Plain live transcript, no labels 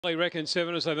I reckon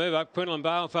 7 as they move up. Quinlan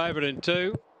Bale favourite in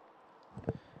 2.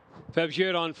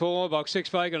 Fabjurt on 4. Box 6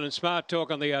 Bacon and Smart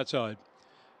Talk on the outside.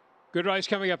 Good race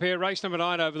coming up here. Race number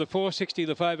 9 over the 460.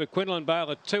 The favourite Quinlan Bale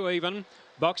at 2 even.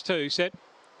 Box 2 set.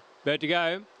 About to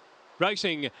go.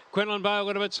 Racing, Quinlan Bale a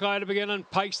little bit slow to begin and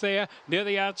pace there near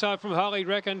the outside from Holy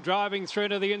Reckon, driving through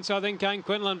to the inside. Then came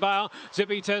Quinlan Bale.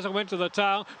 Zippy Tesla went to the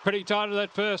tail, pretty tight at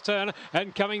that first turn,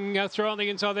 and coming through on the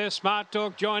inside there. Smart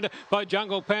Talk joined by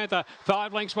Jungle Panther.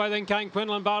 5 lengths away, then came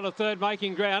Quinlan Bale to third,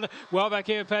 making ground. Well back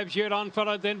here, Fabjurt on,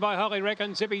 followed then by Holy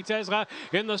Reckon. Zippy Tesla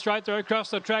in the straight through across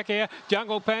the track here.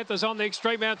 Jungle Panther's on the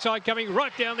extreme outside, coming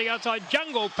right down the outside.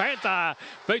 Jungle Panther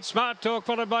beats Smart Talk,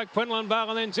 followed by Quinlan Bale,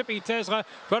 and then Zippy Tesla,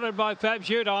 followed by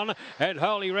Fabjurt on, and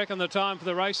Holy Reckon. The time for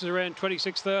the race is around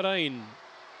 26:13.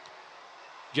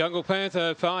 Jungle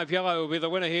Panther, 5 yellow will be the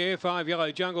winner here. 5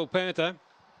 yellow Jungle Panther.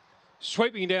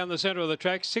 Sweeping down the centre of the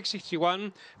track,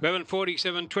 661,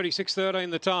 11:47,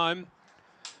 26:13 the time.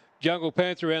 Jungle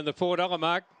Panther around the $4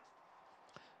 mark.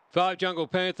 5 Jungle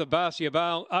Panther, Barcia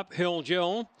Bale, Uphill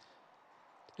Jill.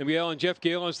 And we and Jeff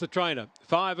Gill as the trainer.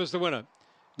 5 is the winner.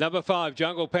 Number 5,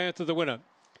 Jungle Panther, the winner.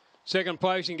 Second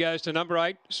placing goes to number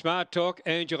 8, Smart Talk,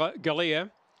 Angela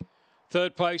Galea.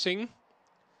 Third placing,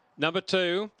 number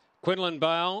 2, Quinlan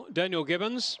Bale, Daniel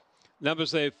Gibbons.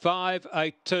 Numbers there,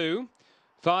 582.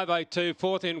 582,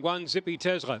 fourth in 1, Zippy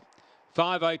Tesla.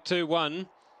 5821,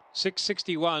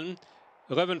 661,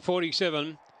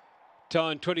 11:47,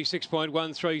 time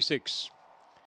 26.136.